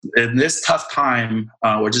in this tough time,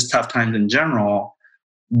 or just tough times in general,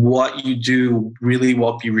 what you do really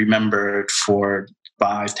will be remembered for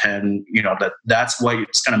 5, 10, that's what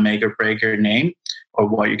it's going to make or break your name or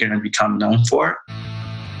what you're going to become known for.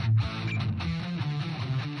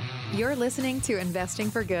 You're listening to Investing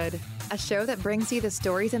for Good, a show that brings you the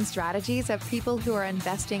stories and strategies of people who are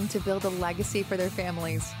investing to build a legacy for their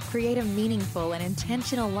families, create a meaningful and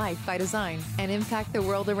intentional life by design, and impact the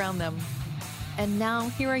world around them. And now,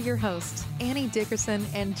 here are your hosts, Annie Dickerson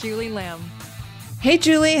and Julie Lamb. Hey,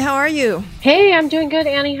 Julie, how are you? Hey, I'm doing good,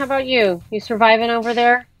 Annie. How about you? You surviving over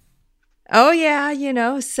there? Oh, yeah,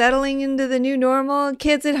 settling into the new normal,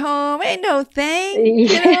 kids at home, ain't no thing,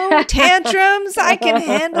 tantrums, I can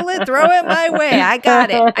handle it, throw it my way, I got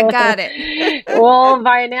it. Well,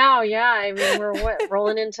 by now, yeah, I mean, we're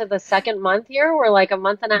rolling into the second month here, we're like a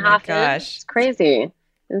month and a half in, it's crazy.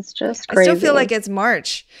 It's just crazy. I still feel like it's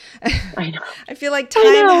March. I know. I feel like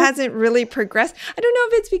time hasn't really progressed. I don't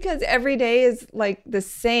know if it's because every day is like the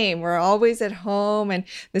same. We're always at home and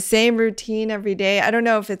the same routine every day. I don't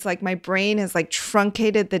know if it's like my brain has like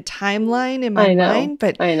truncated the timeline in my mind,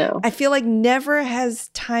 but I feel like never has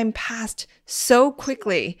time passed so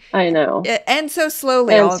quickly. I know. And so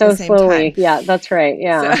slowly all at the same time. Yeah, that's right.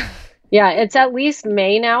 Yeah. So, yeah, it's at least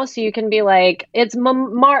May now, so you can be like, it's May.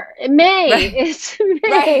 Right. It's May.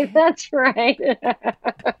 Right. That's right.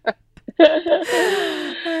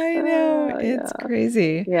 I know. It's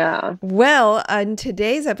crazy. Yeah. Well, on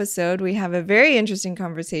today's episode, we have a very interesting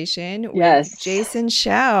conversation with Jason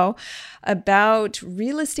Hsiao about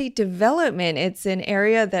real estate development. It's an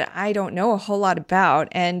area that I don't know a whole lot about.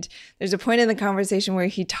 And there's a point in the conversation where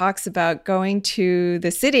he talks about going to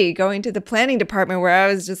the city, going to the planning department, where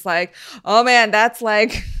I was just like, oh man, that's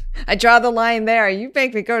like, I draw the line there. You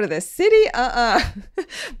make me go to the city? But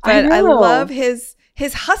I love his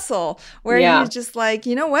hustle, where he's just like,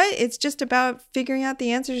 you know what? It's just about figuring out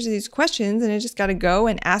the answers to these questions, and I just got to go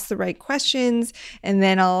and ask the right questions, and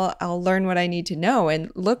then I'll learn what I need to know.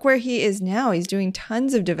 And look where he is now. He's doing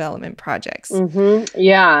tons of development projects. Mm-hmm.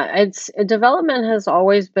 Yeah, development has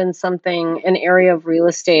always been an area of real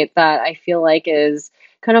estate that I feel like is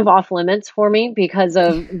kind of off limits for me because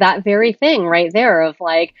of that very thing right there of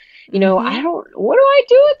like, what do I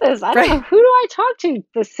do with this? I don't know. Who do I talk to?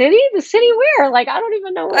 The city where? Like, I don't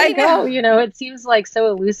even know where to go. It seems like so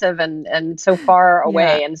elusive and so far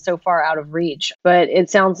away and so far out of reach. But it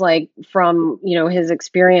sounds like from, his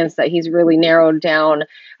experience that he's really narrowed down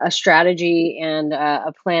a strategy and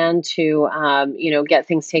a plan to, get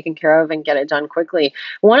things taken care of and get it done quickly.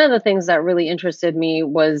 One of the things that really interested me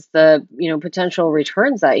was the, potential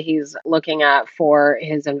returns that he's looking at for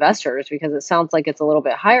his investors, because it sounds like it's a little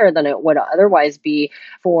bit higher than it would otherwise be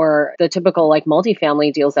for the typical like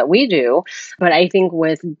multifamily deals that we do. But I think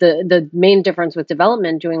with the main difference with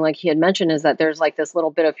development doing, like he had mentioned, is that there's like this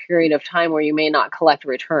little bit of period of time where you may not collect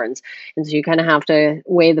returns. And so you kind of have to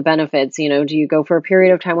weigh the benefits. Do you go for a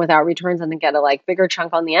period of time without returns and then get a like bigger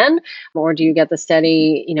chunk on the end? Or do you get the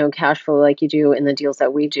steady, cash flow like you do in the deals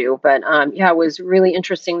that we do? But it was really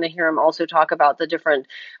interesting to hear him also talk about the different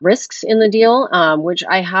risks in the deal, which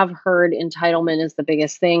I have heard entitlement is the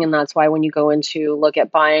biggest thing. And that's why when you go into look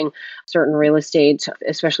at buying certain real estate,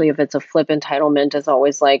 especially if it's a flip, entitlement is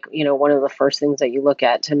always like, one of the first things that you look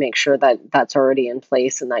at to make sure that that's already in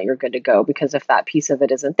place and that you're good to go. Because if that piece of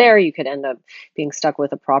it isn't there, you could end up being stuck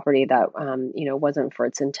with a property that, wasn't for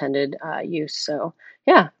its intended use. So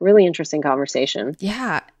yeah, really interesting conversation.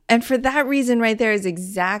 Yeah. And for that reason right there is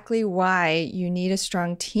exactly why you need a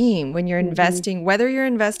strong team when you're investing, whether you're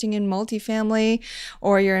investing in multifamily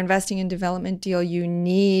or you're investing in development deal, you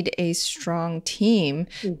need a strong team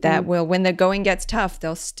that will, when the going gets tough,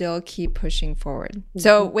 they'll still keep pushing forward.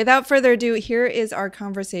 So without further ado, here is our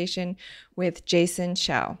conversation with Jason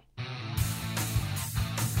Hsiao.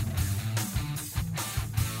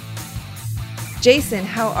 Jason,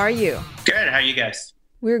 how are you? Good. How are you guys?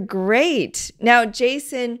 We're great. Now,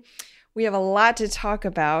 Jason, we have a lot to talk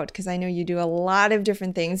about because I know you do a lot of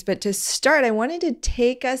different things. But to start, I wanted to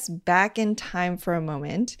take us back in time for a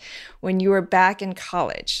moment when you were back in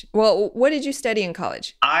college. Well, what did you study in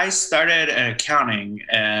college? I started in accounting,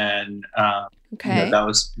 and that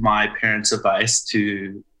was my parents' advice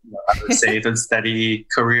to have a safe and steady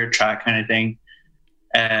career track kind of thing.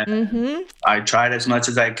 And I tried as much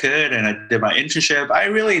as I could, and I did my internship. I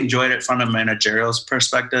really enjoyed it from a managerial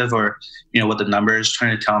perspective, or what the numbers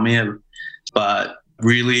trying to tell me. But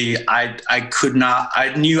really, I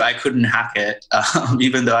knew I couldn't hack it.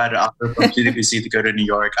 Even though I had an offer from PwC to go to New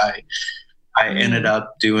York, I ended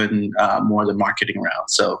up doing more of the marketing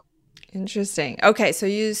route. So interesting. Okay, so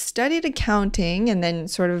you studied accounting and then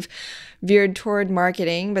sort of veered toward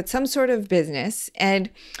marketing, but some sort of business. And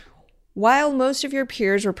while most of your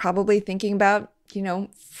peers were probably thinking about,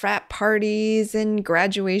 frat parties and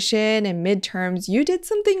graduation and midterms, you did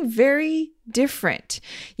something very different.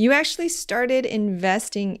 You actually started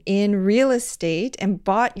investing in real estate and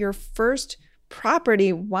bought your first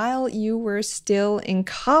property while you were still in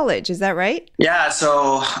college. Is that right? Yeah.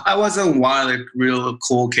 So I wasn't one of the real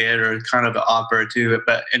cool kid or kind of awkward too,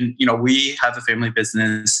 but we have a family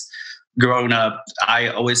business. Growing up, I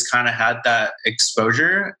always kind of had that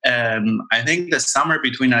exposure. And I think the summer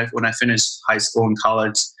between when I finished high school and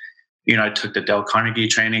college, I took the Dale Carnegie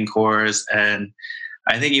training course. And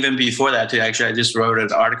I think even before that, too, actually, I just wrote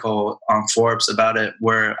an article on Forbes about it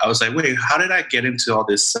where I was like, wait, how did I get into all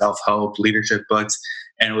these self-help leadership books?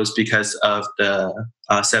 And it was because of the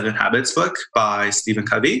 7 Habits book by Stephen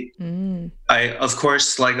Covey. I, of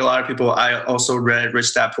course, like a lot of people, I also read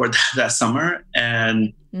Rich Dad Poor Dad that summer.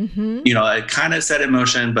 And, it kind of set in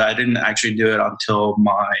motion, but I didn't actually do it until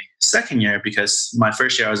my second year because my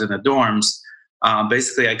first year I was in the dorms.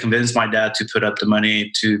 Basically, I convinced my dad to put up the money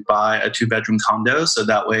to buy a 2-bedroom condo. So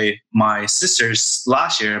that way my sisters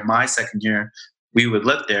last year, my second year, we would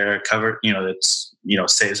live there, cover,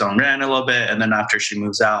 saves on rent a little bit. And then after she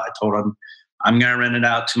moves out, I told him, I'm going to rent it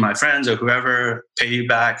out to my friends or whoever, pay you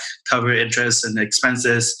back, cover interest and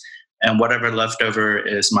expenses. And whatever left over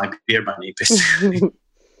is my beer money, basically.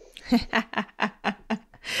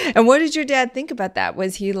 And what did your dad think about that?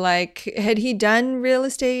 Was he like, had he done real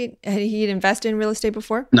estate? Had he invested in real estate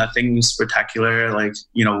before? Nothing spectacular. Like,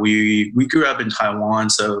 we grew up in Taiwan.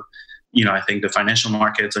 So, I think the financial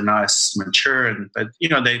markets are not as mature, but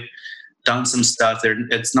they've done some stuff.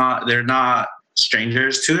 They're not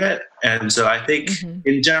strangers to it. And so I think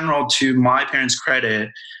in general, to my parents' credit,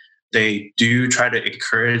 they do try to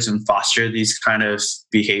encourage and foster these kind of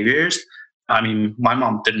behaviors. I mean, my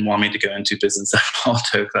mom didn't want me to go into business at all.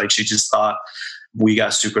 She just thought we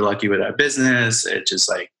got super lucky with our business. It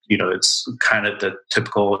just it's kind of the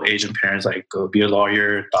typical Asian parents, like go be a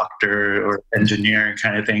lawyer, doctor, or engineer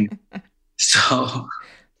kind of thing. So,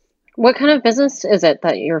 what kind of business is it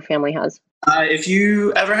that your family has? If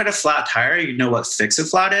you ever had a flat tire, you know what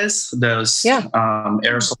Fix-A-Flat is. Those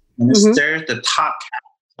aerosol canister, the top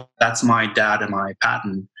cap. That's my dad and my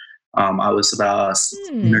patent. I was about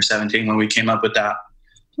 16 or 17 when we came up with that.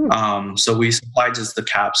 So we supplied just the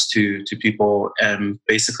caps to people. And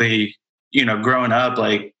basically, growing up,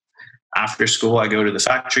 like after school, I go to the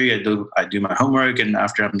factory, I do my homework. And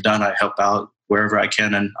after I'm done, I help out wherever I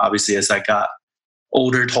can. And obviously, as I got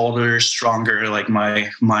older, taller, stronger, like my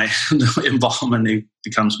involvement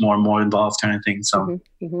becomes more and more involved kind of thing. So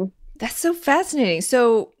That's so fascinating.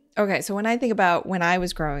 So, okay. So when I think about when I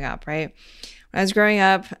was growing up, right? When I was growing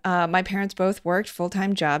up, my parents both worked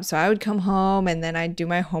full-time jobs. So I would come home and then I'd do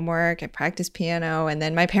my homework. I'd practice piano. And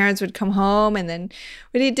then my parents would come home and then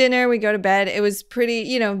we'd eat dinner. We'd go to bed. It was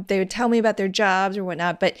pretty, they would tell me about their jobs or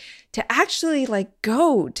whatnot. But to actually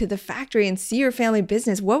go to the factory and see your family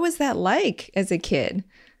business, what was that like as a kid?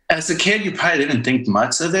 As a kid, you probably didn't think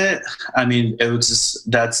much of it. I mean, it was just,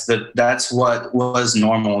 that's what was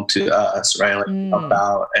normal to us, right?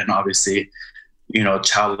 About, and obviously,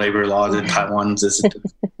 child labor laws in Taiwan is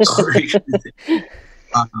a story.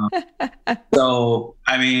 So,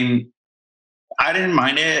 I mean, I didn't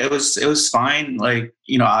mind it. It was fine.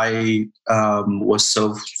 I was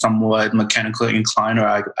so somewhat mechanically inclined,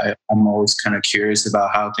 or I'm always kind of curious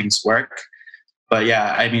about how things work. But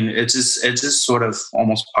yeah, I mean, it's just sort of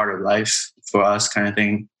almost part of life for us, kind of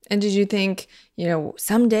thing. And did you think,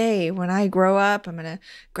 someday when I grow up, I'm going to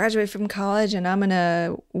graduate from college and I'm going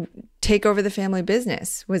to take over the family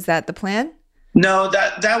business? Was that the plan? No,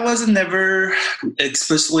 that wasn't never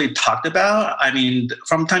explicitly talked about. I mean,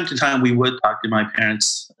 from time to time, we would talk to my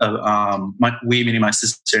parents. Meaning my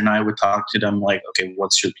sister and I would talk to them like, okay,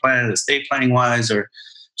 what's your plan, estate planning wise or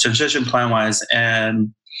transition plan wise?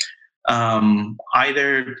 And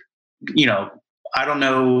either, I don't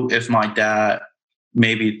know if my dad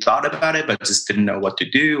maybe thought about it, but just didn't know what to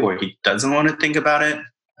do, or he doesn't want to think about it.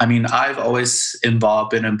 I mean, I've always been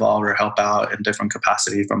involved or help out in different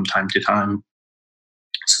capacity from time to time.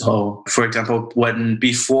 So, for example,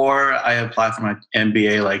 before I applied for my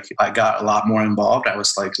MBA, I got a lot more involved. I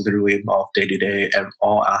was literally involved day to day at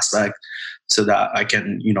all aspects, so that I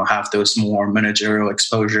can, have those more managerial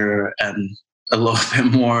exposure and a little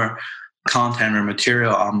bit more content or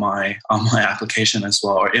material on my application as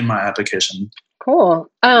well, or in my application. Cool.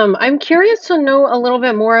 I'm curious to know a little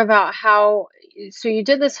bit more about so you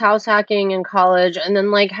did this house hacking in college, and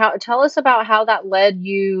then tell us about how that led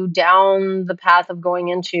you down the path of going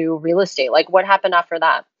into real estate. What happened after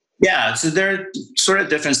that? Yeah, so they're sort of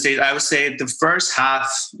different stages. I would say the first half,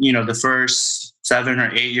 the first 7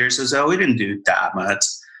 or 8 years or so, we didn't do that much.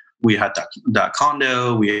 We had that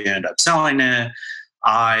condo, we ended up selling it.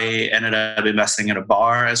 I ended up investing in a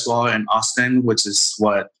bar as well in Austin, which is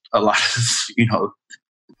what a lot of,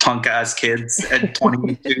 punk ass kids at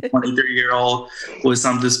 22, 23-year-old with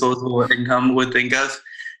some disposable income would think of.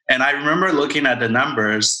 And I remember looking at the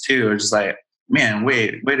numbers too, just like, man,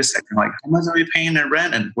 wait a second. Like, how much are we paying in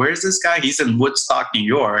rent? And where's this guy? He's in Woodstock, New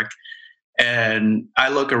York. And I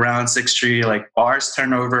look around 6th Street, like bars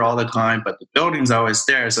turn over all the time, but the building's always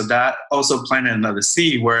there. So that also planted another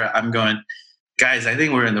seed where I'm going, guys, I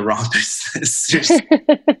think we're in the wrong business.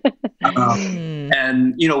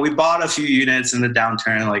 And, we bought a few units in the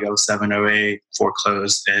downturn, like 07, 08,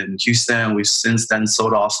 foreclosed in Houston. We've since then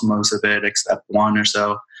sold off most of it except one or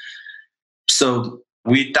so. So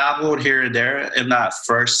we dabbled here and there in that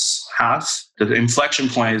first half. The inflection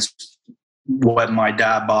point is when my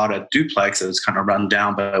dad bought a duplex. It was kind of run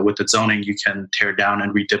down, but with the zoning, you can tear down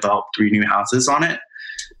and redevelop 3 new houses on it.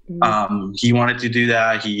 He wanted to do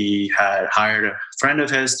that. He had hired a friend of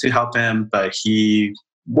his to help him, but he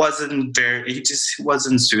just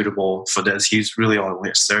wasn't suitable for this. He's really only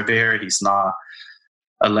a surveyor. He's not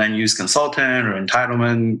a land use consultant or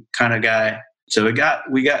entitlement kind of guy. So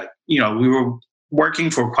we were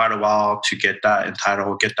working for quite a while to get that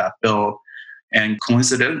entitled, get that built. And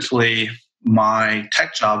coincidentally, my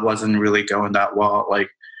tech job wasn't really going that well. Like,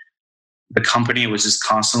 the company was just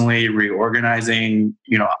constantly reorganizing.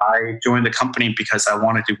 I joined the company because I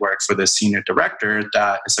wanted to work for the senior director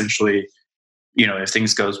that essentially, if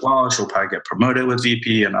things goes well, she'll probably get promoted with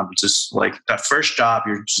VP. And I'm just like, that first job,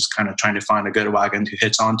 you're just kind of trying to find a good wagon to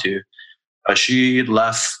hitch onto. She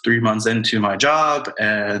left 3 months into my job,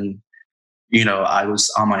 and I was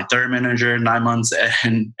on my 3rd manager 9 months,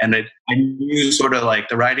 and I knew sort of like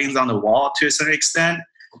the writing's on the wall to a certain extent.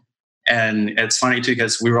 And it's funny too,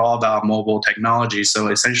 because we were all about mobile technology. So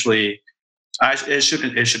essentially, it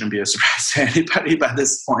shouldn't be a surprise to anybody by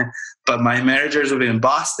this point. But my managers were in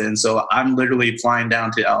Boston, so I'm literally flying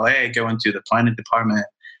down to LA, going to the planning department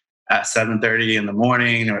at 7:30 in the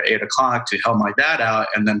morning or 8 o'clock to help my dad out.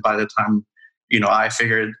 And then by the time I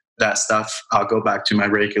figured that stuff, I'll go back to my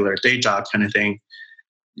regular day job kind of thing.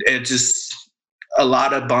 It just a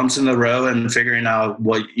lot of bumps in the road and figuring out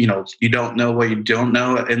what, you don't know what you don't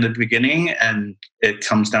know in the beginning. And it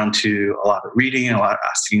comes down to a lot of reading and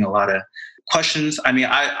asking a lot of questions. I mean,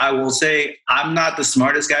 I will say I'm not the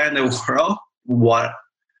smartest guy in the world. What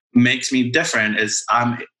makes me different is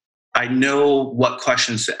I know what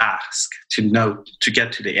questions to ask to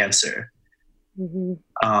get to the answer.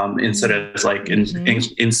 Instead of like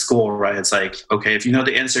in school, right? It's like, okay, if you know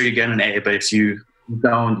the answer, you get an A, but if you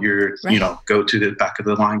don't, you're right. Go to the back of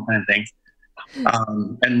the line kind of thing.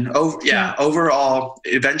 Overall,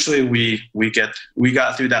 eventually we got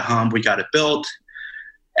through that hump, we got it built,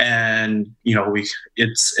 and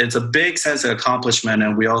it's a big sense of accomplishment.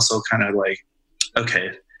 And we also kind of like,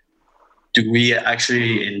 okay, do we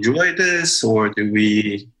actually enjoy this, or do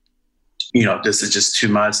we, this is just too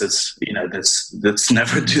much. It's, let's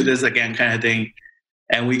never do this again kind of thing.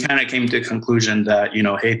 And we kind of came to a conclusion that,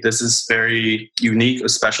 hey, this is very unique, a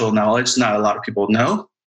special knowledge not a lot of people know.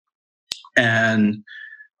 And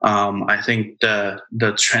I think the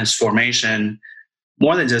transformation,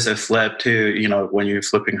 more than just a flip too, when you're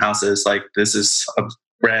flipping houses, like this is a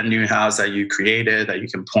brand new house that you created that you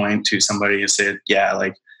can point to somebody and say, yeah,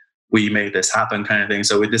 like we made this happen kind of thing.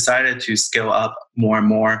 So we decided to scale up more and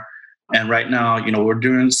more. And right now, we're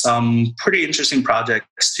doing some pretty interesting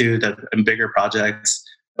projects too, and bigger projects.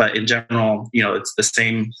 But in general, it's the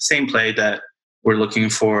same play that we're looking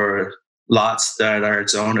for lots that are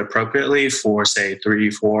zoned appropriately for, say,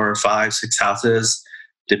 3, 4, 5, 6 houses,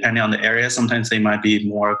 depending on the area. Sometimes they might be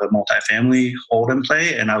more of a multifamily hold and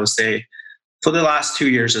play. And I would say for the last 2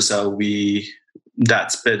 years or so,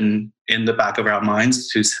 that's been in the back of our minds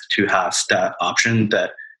to have that option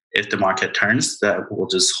that if the market turns, that we'll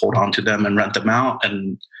just hold on to them and rent them out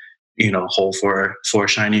and, hold for a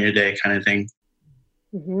shinier day kind of thing.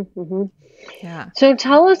 Yeah. So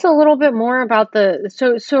tell us a little bit more about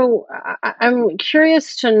I'm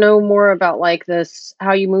curious to know more about like this,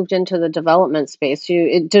 how you moved into the development space.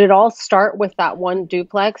 Did it all start with that one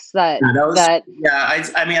duplex I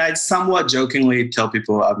I somewhat jokingly tell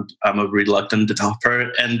people I'm a reluctant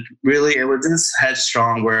developer, and really it was just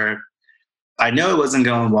headstrong where I know it wasn't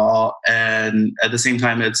going well, and at the same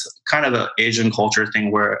time, it's kind of an Asian culture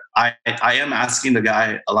thing where I am asking the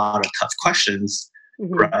guy a lot of tough questions,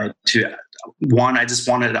 right? one, I just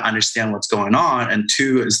wanted to understand what's going on. And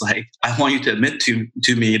two is like, I want you to admit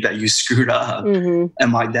to me that you screwed up.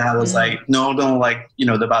 And my dad was like, no, don't like,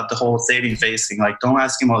 about the whole saving face thing. Like, don't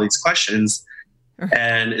ask him all these questions.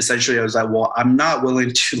 And essentially I was like, well, I'm not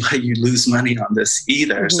willing to let you lose money on this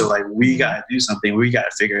either. So like, we got to do something. We got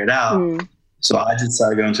to figure it out. So I just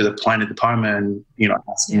started going to the planning department and,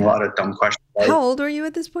 asking a lot of dumb questions. How old were you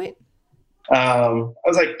at this point? I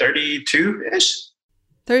was like 32-ish.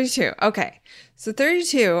 32. Okay. So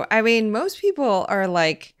 32, I mean, most people are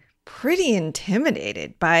like pretty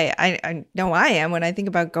intimidated by, I know I am when I think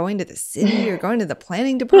about going to the city or going to the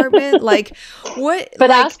planning department. Like what?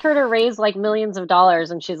 But ask her to raise like millions of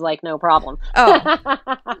dollars and she's like, no problem. Oh,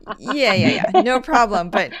 yeah. No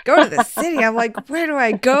problem. But go to the city. I'm like, where do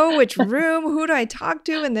I go? Which room? Who do I talk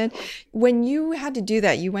to? And then when you had to do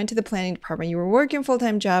that, you went to the planning department, you were working a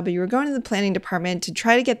full-time job, but you were going to the planning department to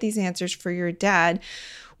try to get these answers for your dad.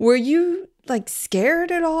 Were you like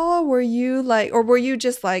scared at all? Were you like, or were you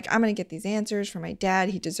just like, I'm going to get these answers for my dad.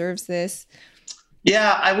 He deserves this.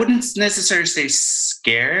 Yeah, I wouldn't necessarily say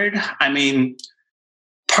scared. I mean,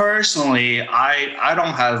 personally, I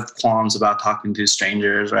don't have qualms about talking to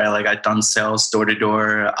strangers, right? Like I've done sales door to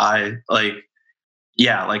door. I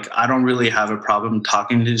don't really have a problem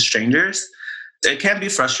talking to strangers. It can be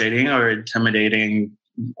frustrating or intimidating,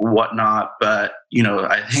 whatnot, but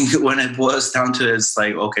I think when it boils down to it, it's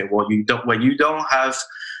like, okay, well, you don't have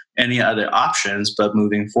any other options, but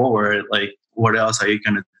moving forward, like what else are you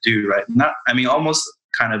going to do, right? Almost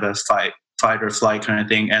kind of a fight or flight kind of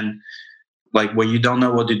thing. And like when you don't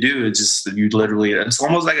know what to do, it's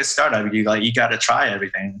almost like a startup. You got to try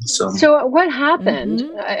everything. So what happened?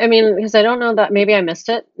 I mean, because I don't know that, maybe I missed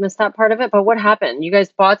that part of it, but what happened? You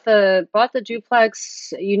guys bought the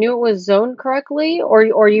duplex, you knew it was zoned correctly,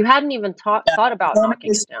 or you hadn't even thought about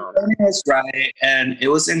knocking it down? That's right. And it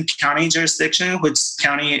was in county jurisdiction, which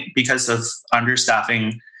county, because of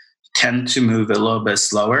understaffing, tend to move a little bit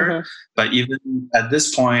slower. But even at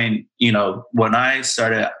this point, when I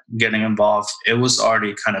started getting involved, it was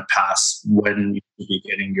already kind of past when you should be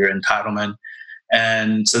getting your entitlement.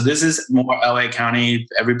 And so this is more LA County.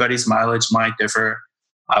 Everybody's mileage might differ.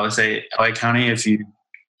 I would say LA County, if you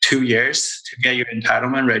 2 years to get your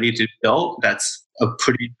entitlement ready to build, that's a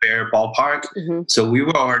pretty fair ballpark. So we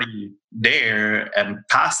were already there and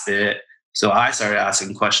past it. So I started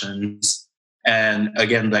asking questions. And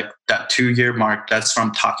again, like that 2-year mark, that's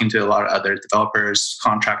from talking to a lot of other developers,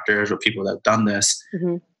 contractors, or people that have done this.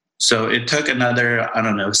 So it took another,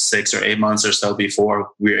 6 or 8 months or so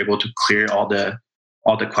before we were able to clear all the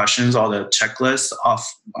questions, all the checklists off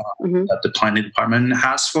that the planning department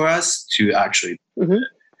has for us to actually.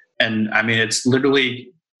 And I mean, it's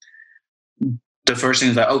literally the first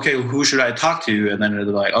thing is like, okay, who should I talk to? And then they're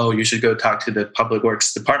like, oh, you should go talk to the public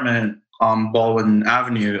works department on Baldwin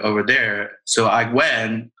Avenue over there. So I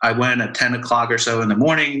went at 10 o'clock or so in the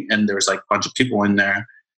morning, and there was like a bunch of people in there.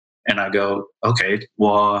 And I go, okay,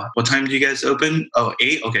 well, what time do you guys open? Oh,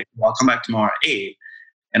 8? Okay, well, I'll come back tomorrow at 8.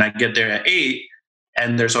 And I get there at 8,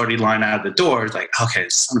 and there's already line out of the door. It's like, okay,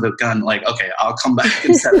 son of a gun. Like, okay, I'll come back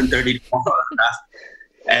at 7:30 tomorrow.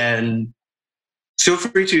 And feel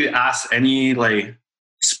free to ask any like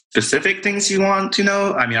specific things you want to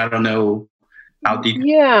know. I mean, I don't know how deep.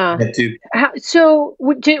 Yeah. So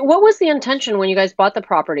what was the intention when you guys bought the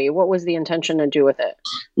property? What was the intention to do with it?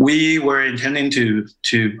 We were intending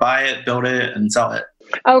to buy it, build it, and sell it.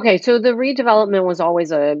 Okay, so the redevelopment was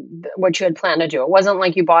always what you had planned to do. It wasn't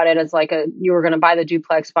like you bought it as like you were going to buy the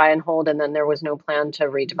duplex, buy and hold, and then there was no plan to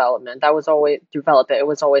redevelopment. That was always develop it. It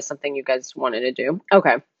was always something you guys wanted to do.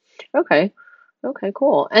 Okay,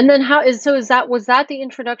 cool. And then was that the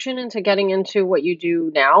introduction into getting into what you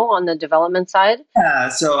do now on the development side? Yeah.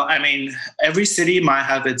 So, I mean, every city might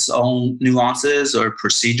have its own nuances or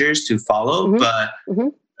procedures to follow, but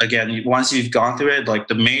again, once you've gone through it, like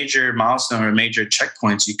the major milestone or major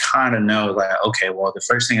checkpoints, you kind of know that, okay, well, the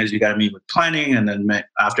first thing is you got to meet with planning, and then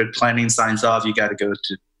after planning signs off, you got to go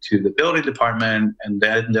to the building department, and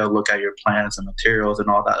then they'll look at your plans and materials and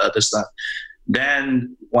all that other stuff.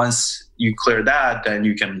 Then once you clear that, then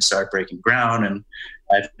you can start breaking ground. And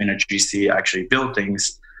I've been a GC actually build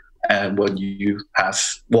things. And when you have,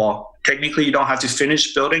 well, technically you don't have to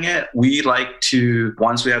finish building it. We like to,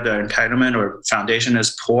 once we have the entitlement or foundation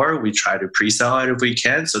is poor, we try to pre-sell it if we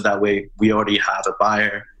can. So that way we already have a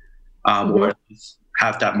buyer or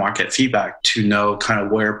have that market feedback to know kind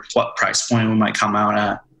of what price point we might come out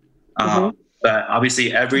at. But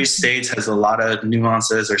obviously every state has a lot of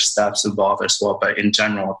nuances or steps involved as well. But in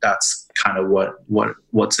general, that's kind of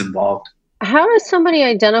what's involved. How does somebody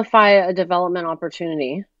identify a development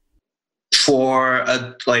opportunity? For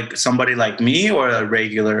like somebody like me or a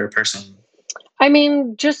regular person? I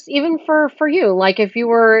mean, just even for you, like if you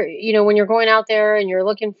were, when you're going out there and you're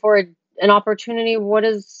looking for an opportunity,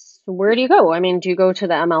 where do you go? I mean, do you go to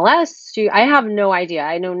the MLS? I have no idea.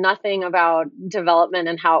 I know nothing about development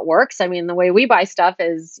and how it works. I mean, the way we buy stuff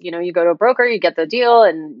is, you go to a broker, you get the deal,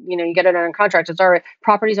 and you get it under contract.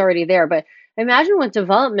 Property's already there. But imagine with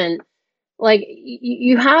development, like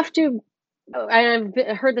you have to. I've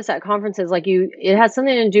heard this at conferences. Like it has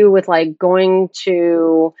something to do with like going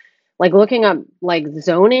to, like looking up like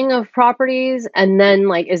zoning of properties, and then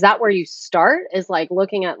like is that where you start? Is like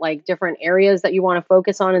looking at like different areas that you want to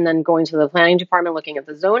focus on, and then going to the planning department looking at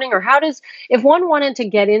the zoning? Or if one wanted to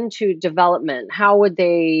get into development, how would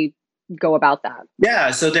they go about that?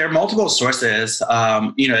 Yeah, so there are multiple sources.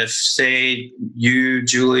 If say you,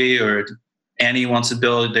 Julie, or Annie wants to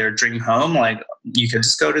build their dream home, like you can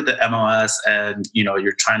just go to the MLS and,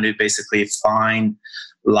 you're trying to basically find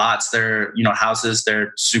lots that are, houses that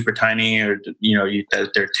are super tiny, or,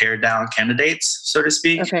 they're tear down candidates, so to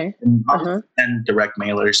speak. Okay. And direct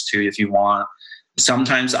mailers too, if you want.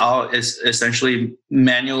 Sometimes I'll essentially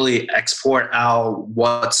manually export out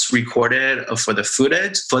what's recorded for the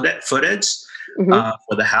footage for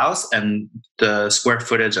the house and the square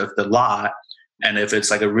footage of the lot. And if it's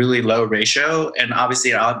like a really low ratio, and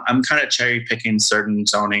obviously I'm kind of cherry picking certain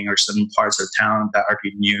zoning or certain parts of town that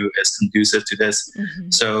already knew is conducive to this.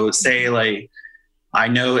 So say like, I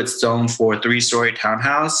know it's zoned for 3-story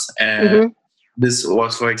townhouse, and this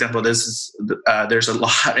was, for example, there's a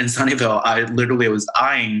lot in Sunnyvale I literally was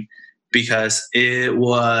eyeing because it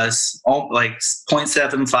was like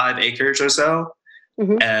 0.75 acres or so,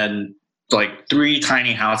 and like 3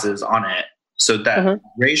 tiny houses on it. So that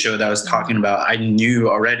ratio that I was talking about, I knew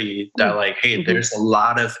already that like, hey, there's a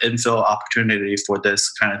lot of infill opportunity for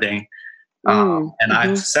this kind of thing. And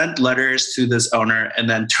I've sent letters to this owner, and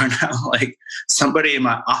then turned out like somebody in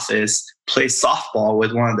my office played softball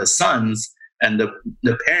with one of the sons, and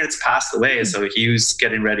the parents passed away. So he was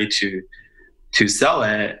getting ready to sell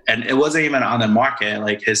it, and it wasn't even on the market.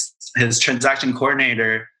 Like his transaction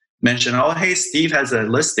coordinator mentioned, oh, hey, Steve has a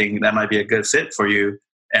listing that might be a good fit for you.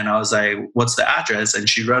 And I was like, what's the address? And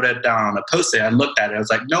she wrote it down on a Post-it. I looked at it. I was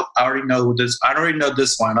like, nope, I already know this. I already know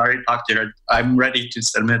this one. I already talked to her. I'm ready to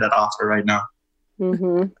submit an offer right now.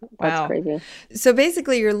 That's crazy. So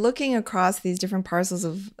basically you're looking across these different parcels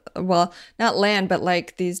of, well, not land, but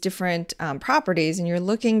like these different properties. And you're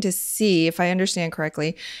looking to see, if I understand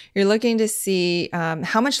correctly, you're looking to see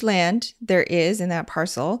how much land there is in that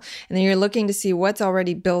parcel. And then you're looking to see what's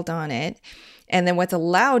already built on it, and then what's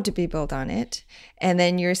allowed to be built on it. And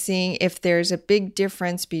then you're seeing if there's a big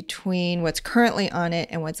difference between what's currently on it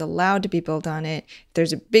and what's allowed to be built on it. If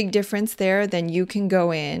there's a big difference there, then you can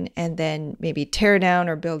go in and then maybe tear down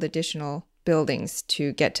or build additional buildings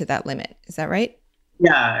to get to that limit. Is that right?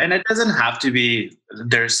 Yeah, and it doesn't have to be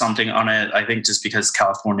there's something on it. I think just because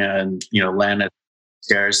California and land is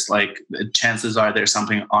scarce, like chances are there's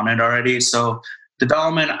something on it already. So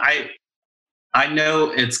development, I know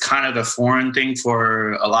it's kind of a foreign thing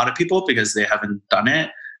for a lot of people because they haven't done it,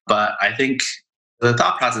 but I think the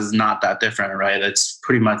thought process is not that different, right? It's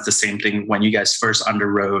pretty much the same thing when you guys first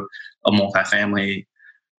underwrote a multifamily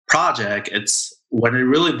project. It's when it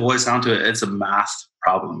really boils down to it, it's a math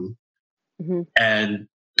problem. And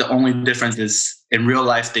the only difference is in real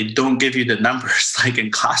life, they don't give you the numbers like in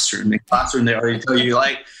classroom. In classroom, they already tell you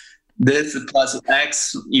like, this plus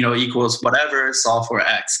X, equals whatever, solve for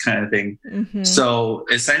X kind of thing. So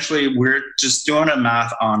essentially we're just doing a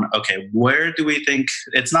math on, okay, where do we think,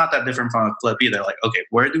 it's not that different from a flip either. Like, okay,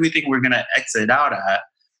 where do we think we're going to exit out at?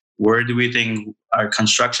 Where do we think our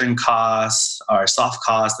construction costs, our soft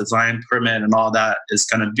costs, design permit and all that is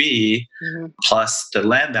going to be, plus the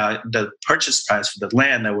land value, the purchase price for the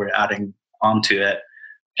land that we're adding onto it.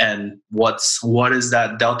 And what does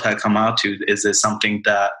that delta come out to? Is it something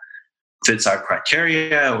that fits our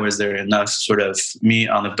criteria, or is there enough sort of meat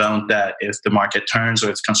on the bone that if the market turns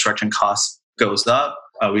or if construction cost goes up,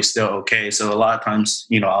 are we still okay? So a lot of times,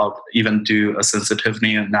 I'll even do a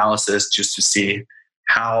sensitivity analysis just to see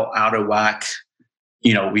how out of whack,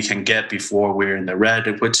 we can get before we're in the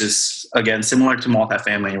red, which is, again, similar to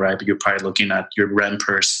multifamily, right? But you're probably looking at your rent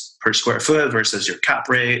per square foot versus your cap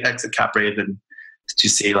rate, exit cap rate, and to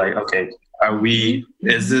see like, okay,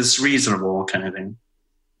 is this reasonable kind of thing?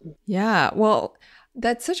 Yeah, well,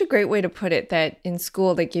 that's such a great way to put it, that in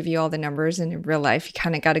school they give you all the numbers, and in real life you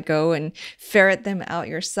kind of got to go and ferret them out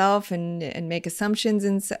yourself and make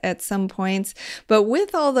assumptions at some points. But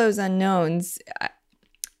with all those unknowns,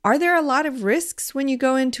 Are there a lot of risks when you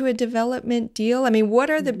go into a development deal? I mean, what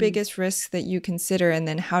are the biggest risks that you consider, and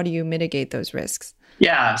then how do you mitigate those risks?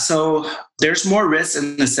 Yeah, so there's more risks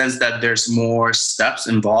in the sense that there's more steps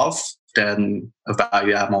involved than a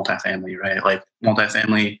value add multifamily, right? Like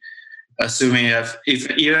multifamily, assuming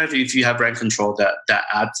if you have rent control, that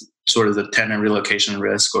adds sort of the tenant relocation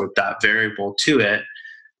risk or that variable to it.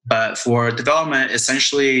 But for development,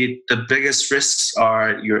 essentially the biggest risks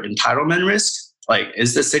are your entitlement risk. Like,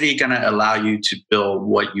 is the city going to allow you to build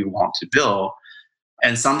what you want to build?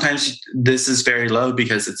 And sometimes this is very low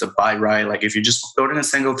because it's a by right. Like, if you're just building a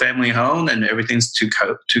single family home and everything's to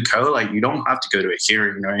code, like, you don't have to go to a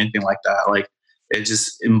hearing or anything like that. Like, it's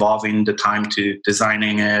just involving the time to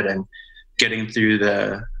designing it and getting through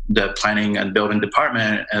the planning and building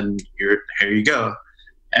department, and here you go.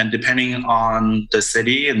 And depending on the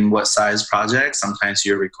city and what size project, sometimes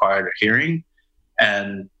you're required a hearing,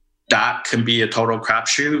 and that can be a total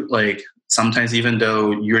crapshoot. Like, sometimes even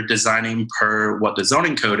though you're designing per what the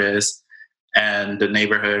zoning code is, and the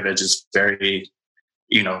neighborhood are just very,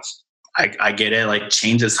 I get it. Like,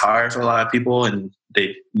 change is hard for a lot of people, and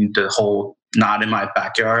the whole not in my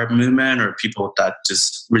backyard movement, or people that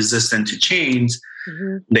just resistant to change,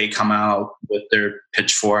 they come out with their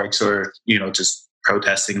pitchforks or, just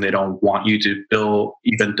protesting. They don't want you to build,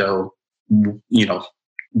 even though,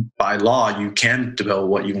 by law, you can build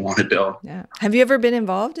what you want to build. Yeah. Have you ever been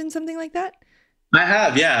involved in something like that? I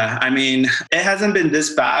have, yeah. I mean, it hasn't been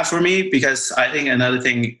this bad for me, because I think another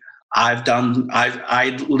thing I've done,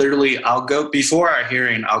 I'll go before our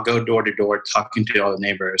hearing, I'll go door to door talking to all the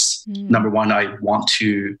neighbors. Number one, I want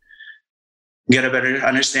to get a better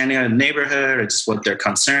understanding of the neighborhood or just what their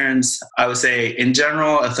concerns. I would say in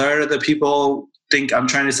general, a third of the people think I'm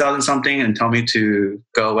trying to sell them something and tell me to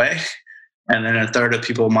go away. And then a third of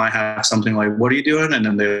people might have something like, what are you doing? And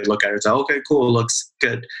then they look at it and say, okay, cool, looks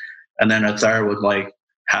good. And then a third would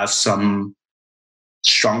have some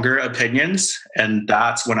stronger opinions. And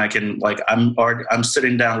that's when I can, I'm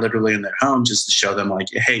sitting down literally in their home just to show them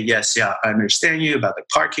hey, yes, yeah, I understand you about the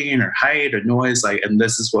parking or height or noise, and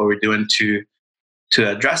this is what we're doing to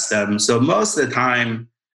address them. So most of the time,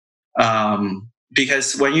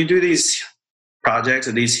 because when you do these projects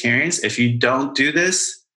or these hearings, if you don't do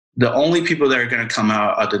this, the only people that are going to come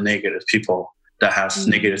out are the negative people that have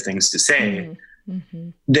negative things to say.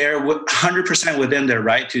 They're 100% within their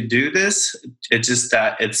right to do this. It's just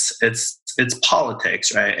that it's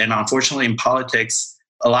politics, right? And unfortunately, in politics,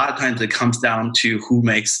 a lot of times it comes down to who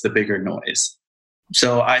makes the bigger noise.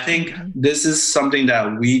 So I think this is something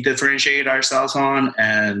that we differentiate ourselves on,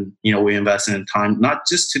 and we invest in time not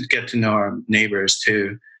just to get to know our neighbors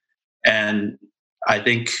too. And I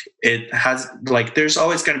think it has there's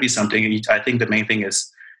always going to be something. I think the main thing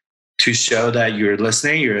is to show that you're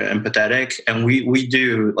listening, you're empathetic, and we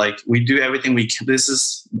do everything we can. This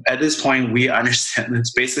is, at this point, we understand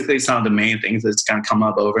it's basically some of the main things that's going to come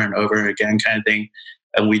up over and over again, kind of thing,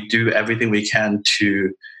 and we do everything we can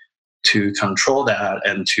to control that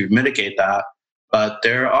and to mitigate that. But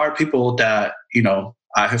there are people that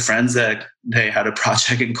I have friends that they had a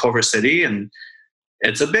project in Culver City, and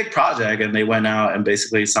it's a big project, and they went out and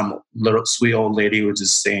basically some little sweet old lady was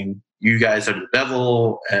just saying, you guys are the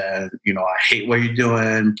devil, and I hate what you're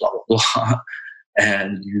doing, blah blah blah,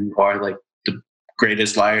 and you are the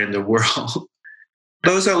greatest liar in the world.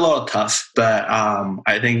 Those are a little tough, but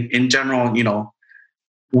I think in general,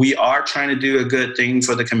 we are trying to do a good thing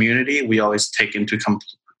for the community. We always take into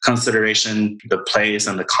consideration the place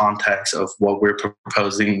and the context of what we're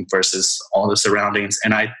proposing versus all the surroundings,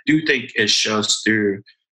 and I do think it shows through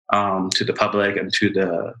to the public and to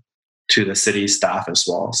the city staff as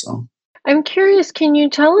well. So I'm curious, can you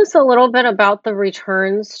tell us a little bit about the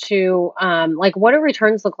returns to what do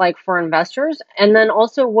returns look like for investors, and then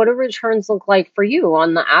also what do returns look like for you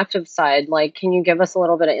on the active side? Can you give us a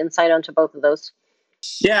little bit of insight onto both of those?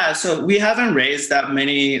 Yeah, so we haven't raised that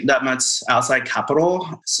much outside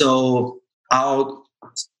capital. So I'll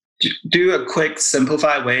do a quick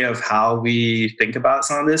simplified way of how we think about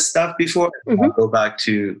some of this stuff before. I'll go back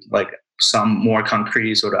to some more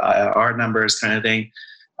concrete sort of IRR numbers kind of thing.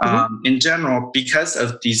 In general, because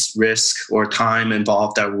of these risks or time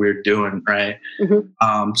involved that we're doing, right?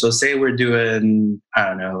 So say we're doing, I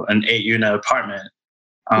don't know, an 8-unit apartment.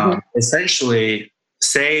 Essentially,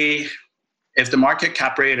 say if the market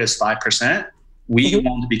cap rate is 5%, we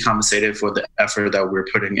want to be compensated for the effort that we're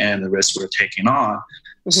putting in, the risk we're taking on.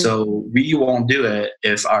 So we won't do it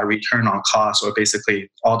if our return on cost, or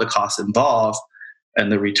basically all the costs involved,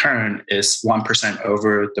 and the return is 1%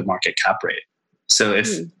 over the market cap rate. So if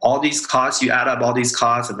all these costs, you add up all these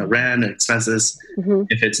costs and the rent and expenses,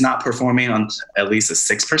 if it's not performing on at least a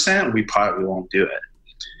 6%, we probably won't do it.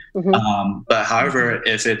 But however,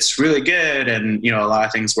 if it's really good and, a lot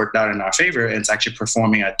of things worked out in our favor, and it's actually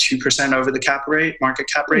performing at 2% over the cap rate, market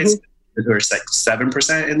cap rates, or it's like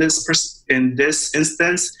 7% in this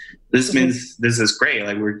instance, this means this is great.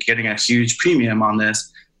 Like, we're getting a huge premium on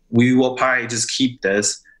this. We will probably just keep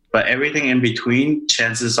this, but everything in between,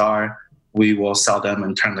 chances are we will sell them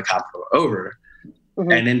and turn the capital over.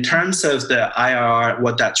 And in terms of the IRR,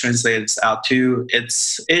 what that translates out to, it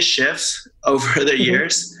shifts over the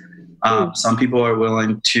years. Some people are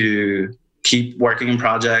willing to keep working in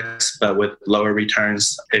projects, but with lower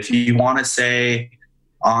returns. If you want to say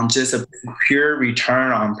on just a pure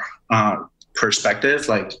return on perspective,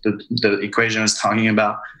 like the equation is talking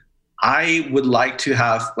about, I would like to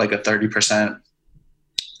have like a 30%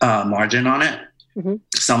 margin on it.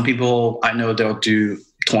 Some people, I know they'll do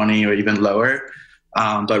 20 or even lower.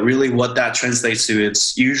 But really what that translates to,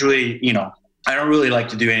 it's usually, I don't really like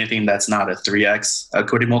to do anything that's not a 3x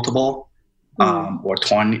equity multiple, or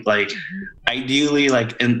 20, like ideally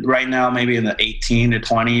like right now, maybe in the 18 to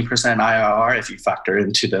 20% IRR, if you factor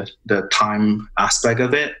into the time aspect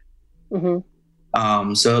of it.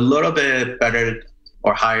 So a little bit better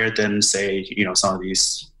or higher than say, some of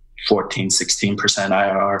these 14, 16%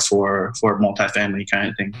 IRR for multifamily kind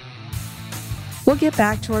of thing. We'll get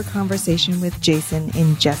back to our conversation with Jason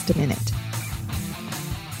in just a minute.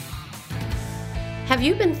 Have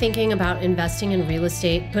you been thinking about investing in real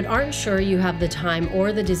estate but aren't sure you have the time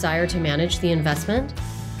or the desire to manage the investment?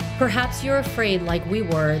 Perhaps you're afraid, like we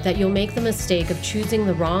were, that you'll make the mistake of choosing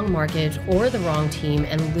the wrong market or the wrong team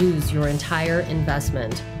and lose your entire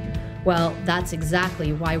investment. Well, that's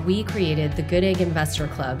exactly why we created the Good Egg Investor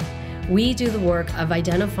Club. We do the work of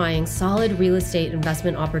identifying solid real estate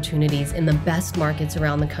investment opportunities in the best markets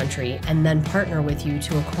around the country and then partner with you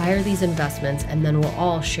to acquire these investments, and then we'll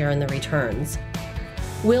all share in the returns.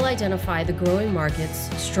 We'll identify the growing markets,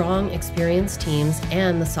 strong, experienced teams,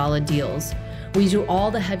 and the solid deals. We do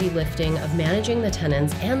all the heavy lifting of managing the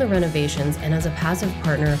tenants and the renovations, and as a passive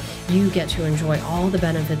partner, you get to enjoy all the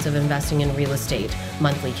benefits of investing in real estate: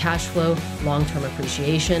 monthly cash flow, long-term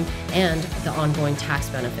appreciation, and the ongoing tax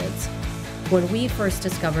benefits. When we first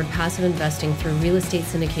discovered passive investing through real estate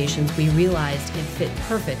syndications, we realized it fit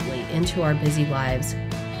perfectly into our busy lives.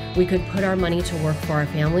 We could put our money to work for our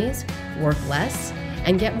families, work less,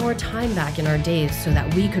 and get more time back in our days so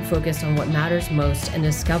that we could focus on what matters most and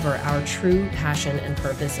discover our true passion and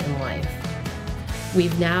purpose in life.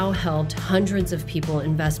 We've now helped hundreds of people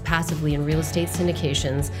invest passively in real estate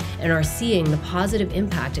syndications and are seeing the positive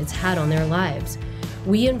impact it's had on their lives.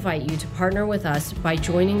 We invite you to partner with us by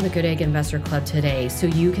joining the Good Egg Investor Club today so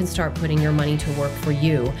you can start putting your money to work for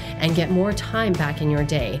you and get more time back in your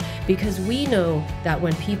day, because we know that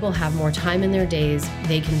when people have more time in their days,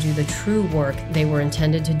 they can do the true work they were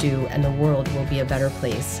intended to do, and the world will be a better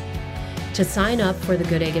place. To sign up for the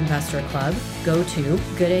Good Egg Investor Club, go to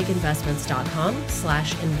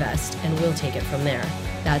goodegginvestments.com/invest and we'll take it from there.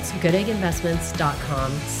 That's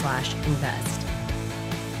goodegginvestments.com/invest.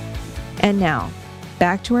 And now,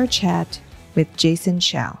 back to our chat with Jason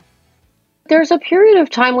Shao. There's a period of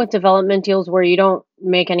time with development deals where you don't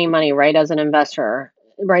make any money, right, as an investor,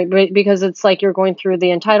 right? Because it's like you're going through the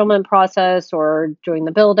entitlement process or doing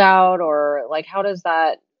the build out, or like, how does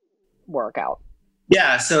that work out?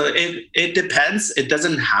 Yeah, so it depends. It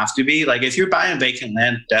doesn't have to be. Like, if you're buying vacant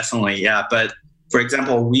land, definitely, yeah. But for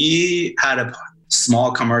example, we had a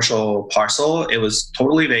small commercial parcel. It was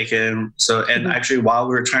totally vacant. So, and actually, while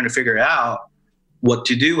we were trying to figure out what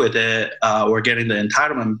to do with it, or getting the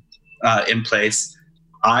entitlement in place,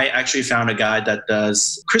 I actually found a guy that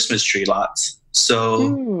does Christmas tree lots.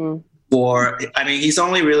 So he's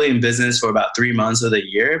only really in business for about 3 months of the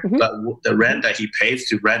year, but the rent that he pays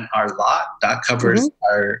to rent our lot, that covers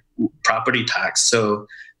our property tax. So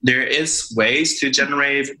there is ways to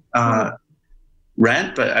generate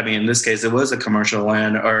rent, but I mean, in this case, it was a commercial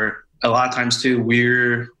land, or a lot of times too,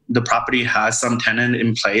 the property has some tenant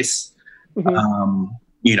in place.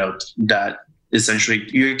 That essentially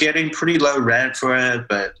you're getting pretty low rent for it,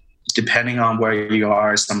 but depending on where you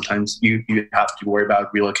are, sometimes you have to worry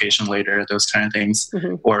about relocation later, those kind of things.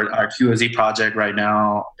 Or our QOZ project right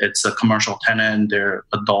now, it's a commercial tenant, their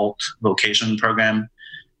adult vocation program.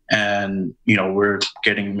 And, we're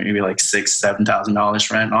getting maybe like $6,000-$7,000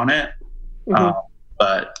 rent on it.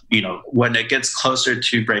 But, when it gets closer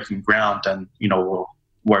to breaking ground, then, we'll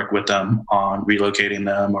work with them on relocating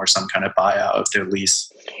them or some kind of buyout of their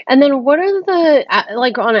lease. And then what are the,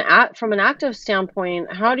 like from an active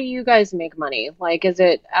standpoint, how do you guys make money? Like, is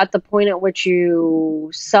it at the point at which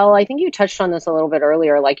you sell? I think you touched on this a little bit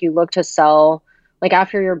earlier, like you look to sell, like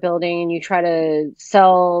after you're building, you try to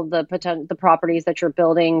sell the properties that you're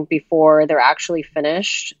building before they're actually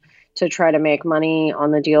finished to try to make money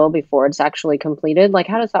on the deal before it's actually completed. Like,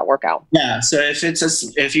 how does that work out? Yeah. So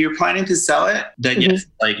if you're planning to sell it, then yes,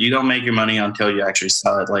 like you don't make your money until you actually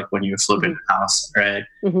sell it, like when you're flipping a house, right?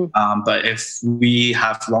 But if we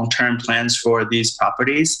have long-term plans for these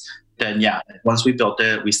properties, then yeah, once we built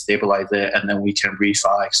it, we stabilize it, and then we can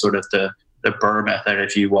refi sort of the BRRRR method,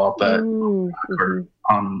 if you will, but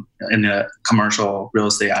in a commercial real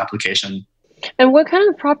estate application. And what kind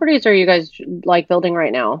of properties are you guys like building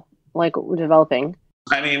right now? Like developing?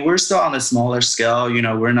 I mean, we're still on a smaller scale.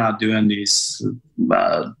 We're not doing these,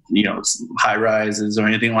 high rises or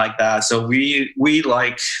anything like that. So we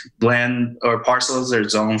like land or parcels are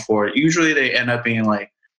zoned for. Usually they end up being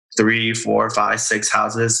like 3, 4, 5, 6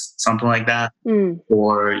 houses, something like that,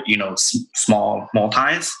 or small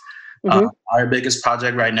multis. Our biggest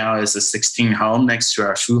project right now is a 16 home next to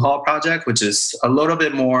our food hall project, which is a little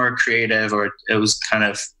bit more creative, or it was kind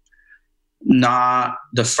of not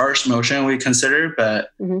the first motion we considered, but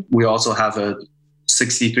we also have a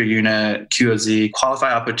 63 unit QOZ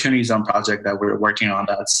qualified opportunity zone project that we're working on.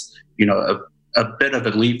 That's, a bit of a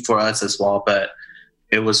leap for us as well, but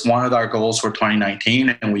it was one of our goals for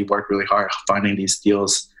 2019, and we worked really hard finding these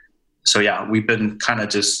deals. So yeah, we've been kind of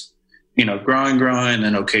just, growing,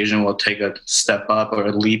 and occasionally we'll take a step up or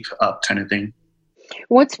a leap up kind of thing.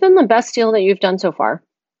 What's been the best deal that you've done so far?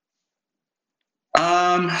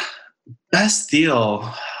 Best deal.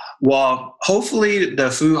 Well, hopefully the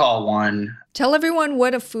food hall one. Tell everyone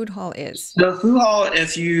what a food hall is. The food hall,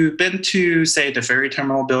 if you've been to, say, the Ferry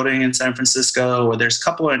Terminal building in San Francisco, or there's a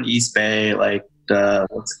couple in East Bay, like the,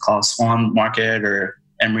 what's it called, Swan Market or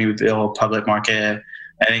Emeryville Public Market.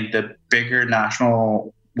 I think the bigger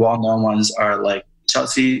national well-known ones are like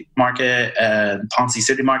Chelsea Market and Ponce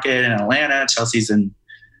City Market in Atlanta. Chelsea's in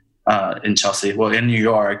Chelsea, well, in New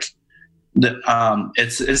York.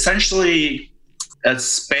 It's essentially a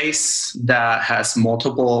space that has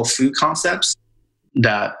multiple food concepts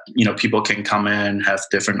that, people can come in, have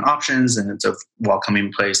different options, and it's a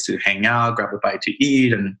welcoming place to hang out, grab a bite to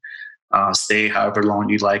eat, and stay however long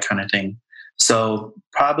you like, kind of thing. So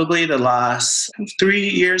probably the last 3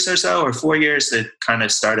 years or so, or 4 years, it kind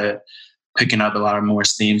of started picking up a lot of more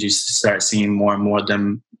steam. You start seeing more and more of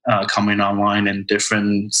them coming online in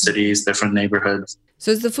different cities, different neighborhoods. So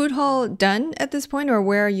is the food hall done at this point, or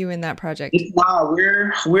where are you in that project? Wow,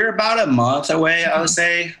 we're about a month away, I would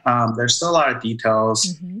say. There's still a lot of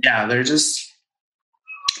details. Yeah, there's just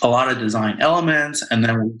a lot of design elements, and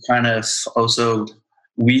then we kind of also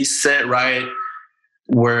we sit right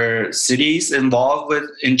where cities involved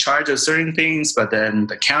in charge of certain things, but then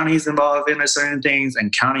the county's involved in certain things,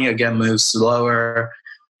 and county again moves slower,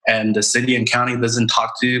 and the city and county doesn't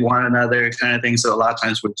talk to one another, kind of thing. So a lot of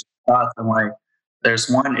times we're just stuck, and like there's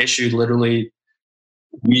one issue, literally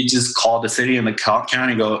we just call the city and the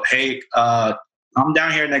county and go, hey, I'm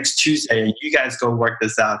down here next Tuesday and you guys go work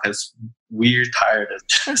this out because we're tired of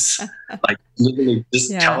this. Like literally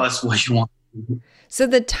just tell us what you want to do. So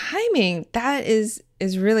the timing, that is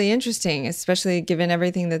really interesting, especially given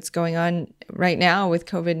everything that's going on right now with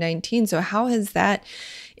COVID-19. So how has that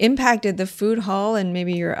impacted the food hall and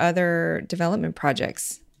maybe your other development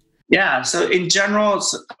projects? Yeah, so in general,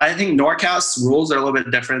 I think NorCal's rules are a little bit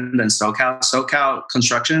different than SoCal. SoCal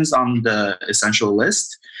construction's on the essential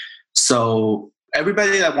list. So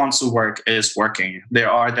everybody that wants to work is working. There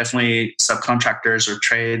are definitely subcontractors or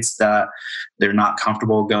trades that they're not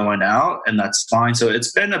comfortable going out, and that's fine. So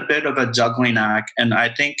it's been a bit of a juggling act. And I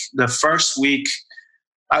think the first week,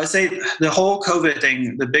 I would say the whole COVID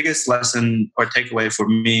thing, the biggest lesson or takeaway for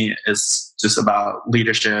me is just about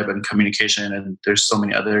leadership and communication. And there's so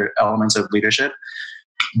many other elements of leadership.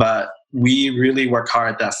 But we really work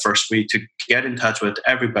hard that first week to get in touch with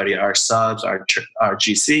everybody, our subs, our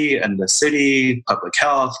GC and the city, public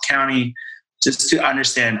health, county, just to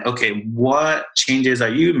understand, okay, what changes are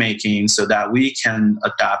you making so that we can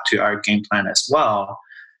adapt to our game plan as well.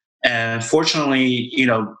 And fortunately,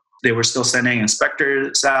 they were still sending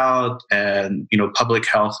inspectors out, and, public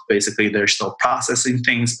health, basically they're still processing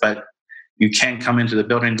things, but you can't come into the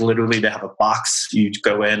building. Literally, they have a box. You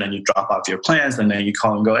go in and you drop off your plans, and then you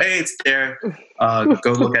call and go, hey, it's there.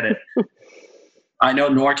 Go look at it. I know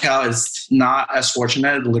NorCal is not as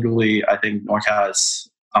fortunate. Literally, I think NorCal is,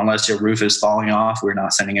 unless your roof is falling off, we're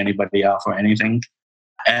not sending anybody out for anything.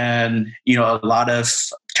 And, a lot of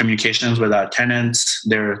communications with our tenants.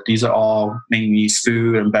 These are all mainly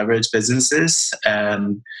food and beverage businesses.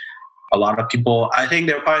 And a lot of people, I think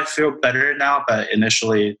they'll probably feel better now, but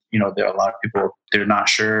initially, there are a lot of people, they're not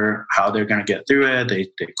sure how they're going to get through it. They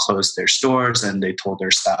closed their stores and they told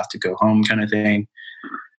their staff to go home kind of thing.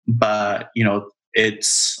 But,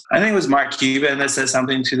 I think it was Mark Cuban that said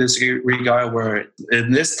something to this regard, where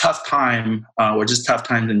in this tough time, or just tough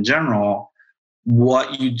times in general,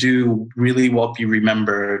 what you do really will be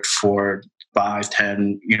remembered for 5,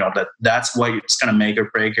 10, that's what it's going to make or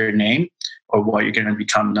break your name, or what you're going to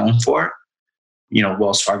become known for.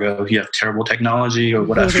 Wells Fargo, you have terrible technology or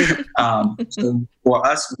whatever. So for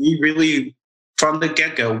us, we really, from the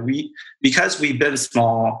get-go, because we've been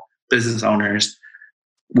small business owners,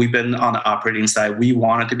 we've been on the operating side, we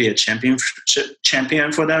wanted to be a champion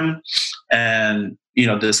for them. And,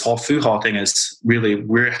 this whole food hall thing is really,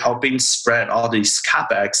 we're helping spread all these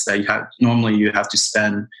CapEx that normally you have to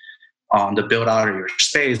spend on the build out of your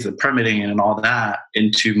space, the permitting and all that,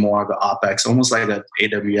 into more of the OpEx, almost like an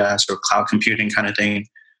AWS or cloud computing kind of thing.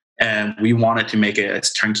 And we wanted to make it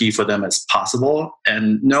as turnkey for them as possible.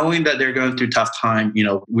 And knowing that they're going through tough time,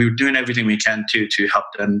 we were doing everything we can to help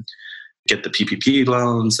them get the PPP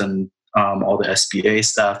loans and all the SBA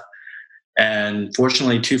stuff. And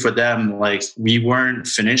fortunately too for them, we weren't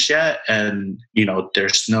finished yet, and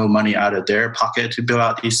there's no money out of their pocket to build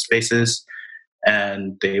out these spaces,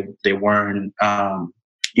 and they weren't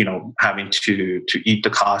having to eat the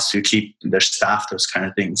cost to keep their staff, those kind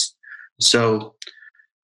of things. So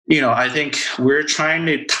I think we're trying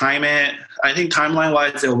to time it. I think timeline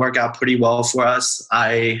wise it'll work out pretty well for us.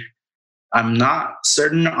 I'm not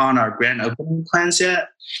certain on our grand opening plans yet,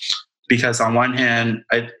 because on one hand,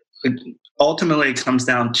 ultimately it comes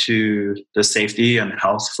down to the safety and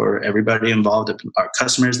health for everybody involved, our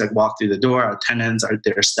customers that walk through the door, our tenants,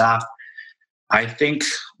 their staff. I think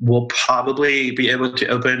we'll probably be able to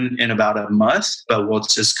open in about a month, but we'll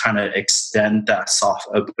just kind of extend that soft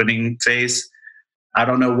opening phase. I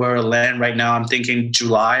don't know where it'll land right now. I'm thinking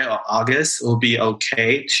July or August will be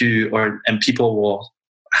okay and people will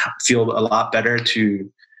feel a lot better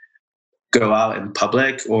to go out in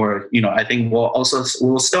public, or I think we'll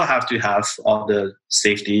still have to have all the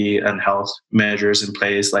safety and health measures in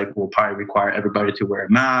place. We'll probably require everybody to wear a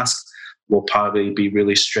mask. We'll probably be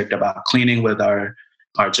really strict about cleaning with our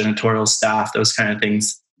janitorial staff, those kind of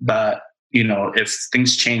things. But if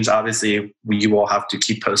things change, obviously we will have to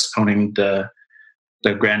keep postponing the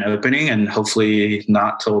grand opening, and hopefully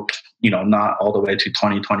not till not all the way to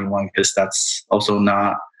 2021, because that's also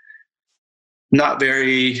not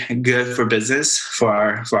very good for business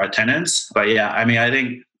for our tenants. But yeah, I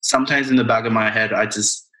think sometimes in the back of my head,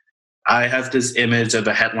 I have this image of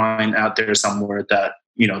a headline out there somewhere that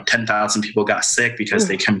 10,000 people got sick because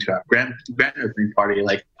they came to our grand opening party.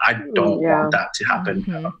 I don't want that to happen.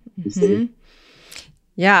 Mm-hmm.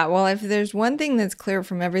 Yeah, well, if there's one thing that's clear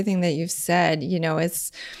from everything that you've said,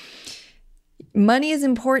 it's money is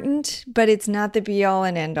important, but it's not the be all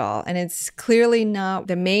and end all. And it's clearly not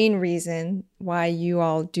the main reason why you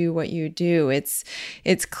all do what you do. It's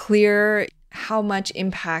clear how much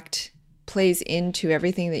impact plays into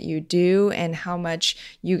everything that you do and how much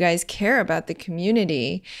you guys care about the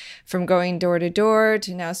community, from going door to door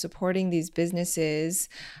to now supporting these businesses.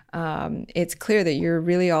 It's clear that you're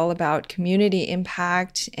really all about community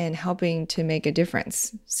impact and helping to make a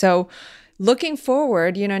difference. So looking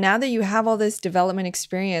forward, now that you have all this development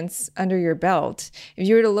experience under your belt, if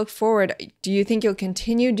you were to look forward, do you think you'll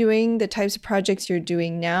continue doing the types of projects you're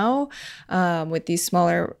doing now, with these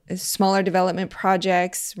smaller development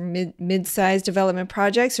projects, mid-sized development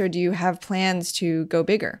projects, or do you have plans to go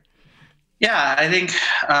bigger? Yeah, I think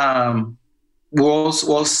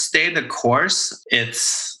we'll stay the course.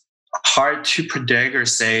 It's hard to predict or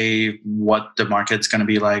say what the market's going to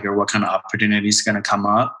be like or what kind of opportunities are going to come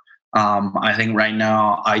up. I think right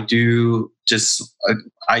now I do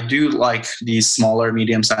like these smaller,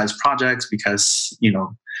 medium-sized projects because,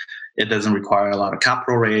 it doesn't require a lot of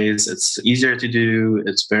capital raise. It's easier to do.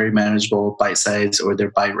 It's very manageable, bite-sized, or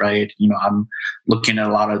they're bite-right. I'm looking at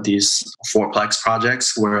a lot of these fourplex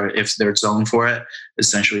projects where if they're zoned for it,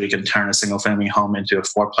 essentially you can turn a single-family home into a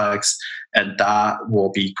fourplex, and that will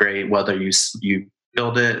be great whether you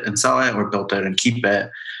build it and sell it or build it and keep it.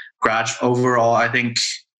 Overall, I think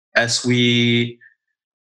as we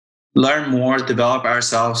learn more, develop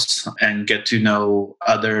ourselves, and get to know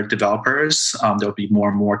other developers, there'll be more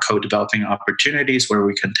and more co-developing opportunities where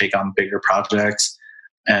we can take on bigger projects.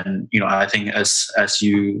 And I think as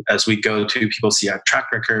we go to, people see our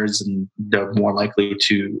track records, and they're more likely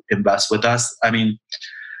to invest with us.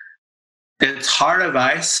 It's hard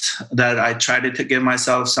advice that I try to give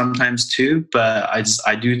myself sometimes too, but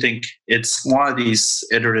I do think it's one of these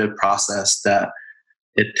iterative process that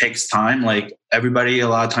it takes time. Like everybody a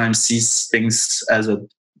lot of times sees things as a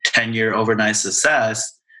 10-year overnight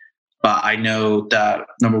success, but I know that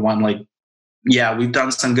number one, like, yeah, we've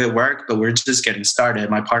done some good work, but we're just getting started.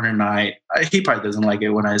 My partner and he probably doesn't like it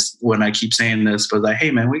when I keep saying this, but like, hey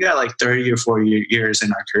man, we got like 30 or 40 years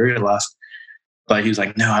in our career left. But he was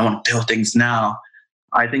like, no, I want to build things now.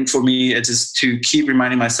 I think for me, it's just to keep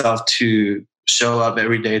reminding myself to show up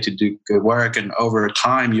every day to do good work. And over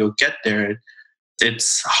time, you'll get there.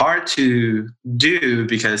 It's hard to do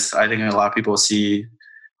because I think a lot of people see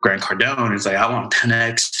Grant Cardone. It's like, I want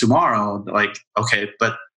 10x tomorrow. Like, okay,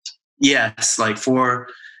 but yes, like for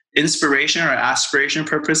inspiration or aspiration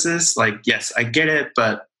purposes, like, yes, I get it,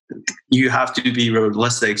 but you have to be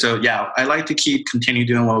realistic. So yeah, I like to continue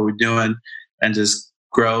doing what we're doing and just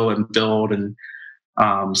grow and build and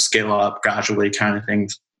scale up gradually kind of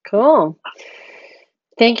things. Cool.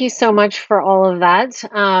 Thank you so much for all of that.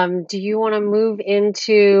 Do you want to move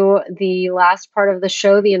into the last part of the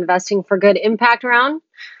show, the Investing for Good impact round?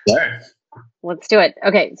 Sure. Let's do it.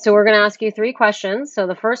 Okay, so we're going to ask you 3 questions. So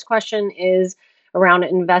the first question is around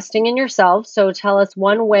investing in yourself. So tell us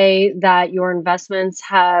one way that your investments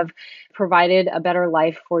have provided a better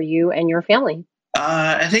life for you and your family.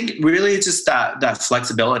 I think really just that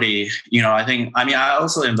flexibility. I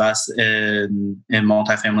also invest in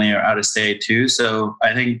multifamily or out of state too. So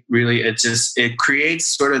I think really it creates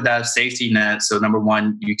sort of that safety net. So number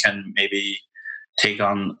one, you can maybe take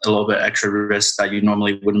on a little bit extra risk that you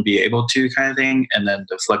normally wouldn't be able to, kind of thing. And then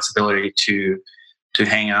the flexibility to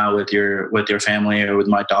hang out with your family or with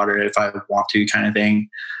my daughter if I want to, kind of thing.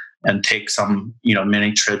 And take some,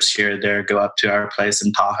 mini trips here or there, go up to our place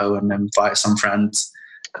in Tahoe and then invite some friends.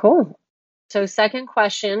 Cool. So second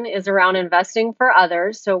question is around investing for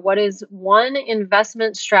others. So what is one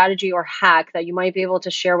investment strategy or hack that you might be able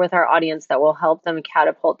to share with our audience that will help them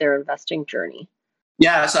catapult their investing journey?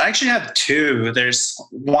 Yeah, so I actually have 2. There's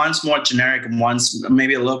one's more generic and one's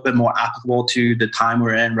maybe a little bit more applicable to the time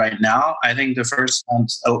we're in right now. I think the first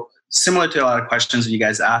one's similar to a lot of questions that you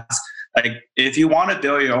guys asked. Like if you want to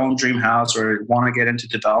build your own dream house or want to get into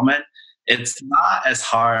development, it's not as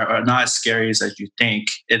hard or not as scary as you think.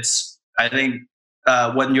 I think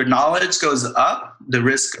when your knowledge goes up, the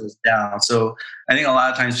risk goes down. So I think a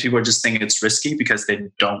lot of times people just think it's risky because they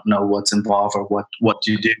don't know what's involved or what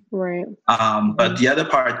to do. Right. But the other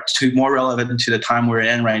part, more relevant to the time we're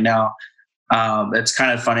in right now, it's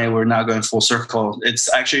kind of funny. We're now going full circle.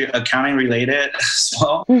 It's actually accounting related as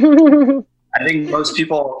well. I think most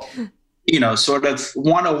people, sort of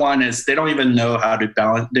 101 is they don't even know how to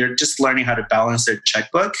balance. They're just learning how to balance their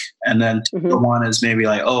checkbook. And then 201 is maybe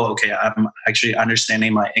like, oh, okay, I'm actually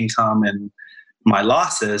understanding my income and my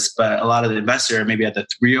losses. But a lot of the investors are maybe at the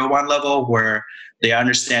 301 level where they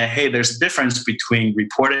understand, hey, there's a difference between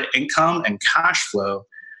reported income and cash flow.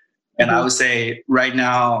 And I would say right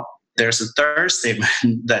now, there's a third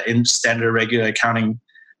statement that in standard regular accounting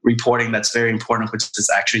reporting that's very important, which is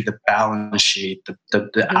actually the balance sheet,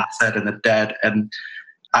 the asset and the debt. And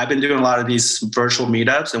I've been doing a lot of these virtual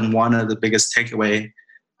meetups, and one of the biggest takeaway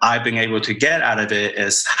I've been able to get out of it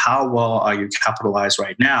is how well are you capitalized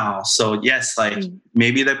right now? So yes, like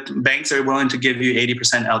maybe the banks are willing to give you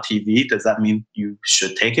 80% LTV. Does that mean you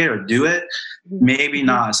should take it or do it? Maybe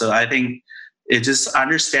not. So I think it's just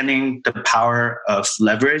understanding the power of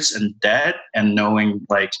leverage and debt and knowing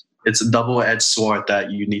like it's a double-edged sword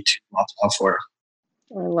that you need to watch out for.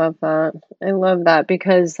 I love that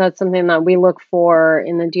because that's something that we look for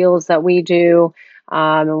in the deals that we do.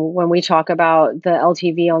 When we talk about the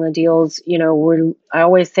LTV on the deals, I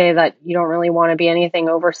always say that you don't really want to be anything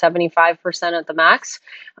over 75% at the max,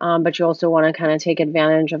 but you also want to kind of take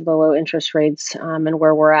advantage of the low interest rates and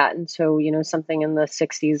where we're at. And so, something in the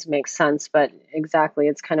 60s makes sense, but exactly,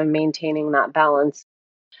 it's kind of maintaining that balance.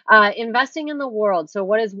 Investing in the world. So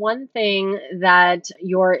what is one thing that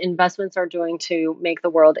your investments are doing to make the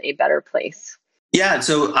world a better place? Yeah,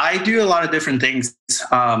 so I do a lot of different things.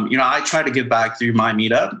 I try to give back through my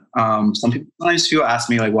meetup. Sometimes people ask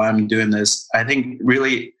me like why I'm doing this. I think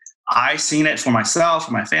really I've seen it for myself,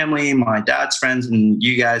 for my family, my dad's friends, and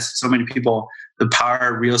you guys, so many people, the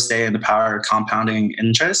power of real estate and the power of compounding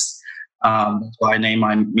interest. That's why I named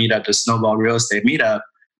my meetup the Snowball Real Estate Meetup.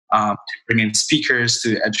 To bring in speakers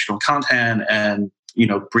to educational content and,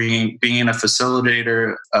 being a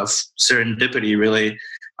facilitator of serendipity, really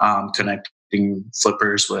connecting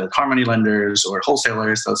flippers with Harmony lenders or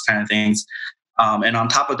wholesalers, those kind of things. And on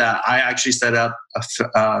top of that, I actually set up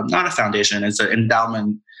not a foundation, it's an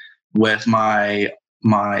endowment with my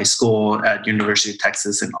my school at University of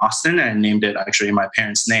Texas in Austin, and named it actually in my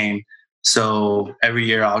parents' name. So every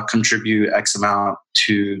year I'll contribute X amount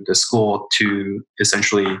to the school to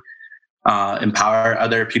essentially empower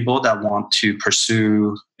other people that want to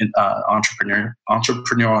pursue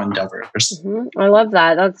entrepreneurial endeavors. I love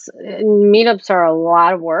that. Meetups are a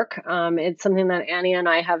lot of work. It's something that Annie and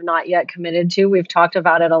I have not yet committed to. We've talked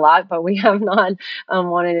about it a lot, but we have not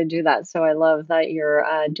wanted to do that. So I love that you're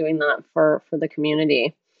doing that for the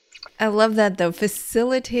community. I love that, though.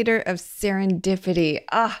 Facilitator of serendipity.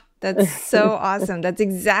 That's so awesome. That's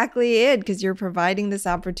exactly it, because you're providing this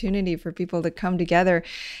opportunity for people to come together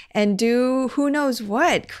and do who knows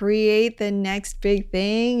what, create the next big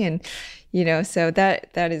thing. And, so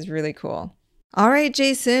that is really cool. All right,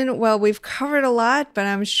 Jason. Well, we've covered a lot, but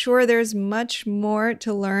I'm sure there's much more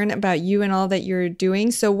to learn about you and all that you're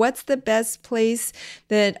doing. So what's the best place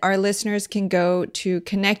that our listeners can go to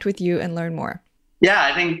connect with you and learn more? Yeah,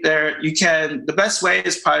 I think the best way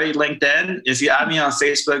is probably LinkedIn. If you add me on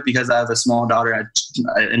Facebook, because I have a small daughter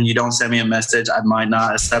and you don't send me a message, I might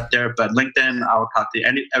not accept there. But LinkedIn, I will talk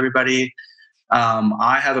to everybody.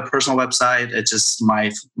 I have a personal website. It's just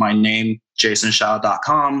my name,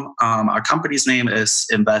 jasonshaw.com. Our company's name is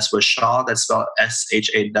Invest with Shaw. That's spelled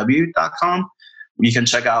SHAW.com. You can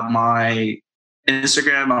check out my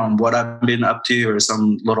Instagram on what I've been up to, or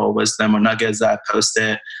some little wisdom or nuggets that I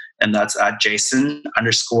posted. And that's at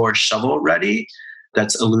Jason_shovel-ready.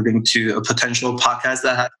 That's alluding to a potential podcast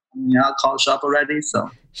that has coming out called Shovel Ready.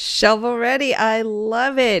 So Shovel Ready, I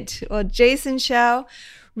love it. Well, Jason Shao,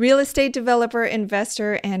 real estate developer,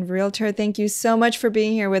 investor, and realtor. Thank you so much for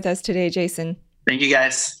being here with us today, Jason. Thank you,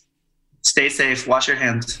 guys. Stay safe. Wash your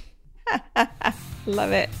hands.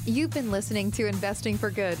 Love it. You've been listening to Investing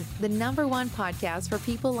for Good, the #1 podcast for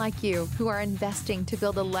people like you who are investing to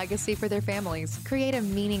build a legacy for their families, create a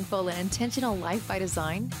meaningful and intentional life by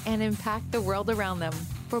design, and impact the world around them.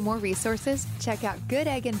 For more resources, check out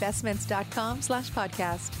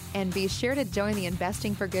goodegginvestments.com/podcast. And be sure to join the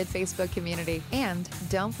Investing for Good Facebook community. And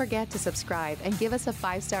don't forget to subscribe and give us a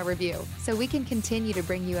 5-star review so we can continue to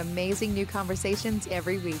bring you amazing new conversations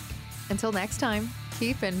every week. Until next time,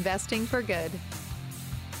 keep investing for good.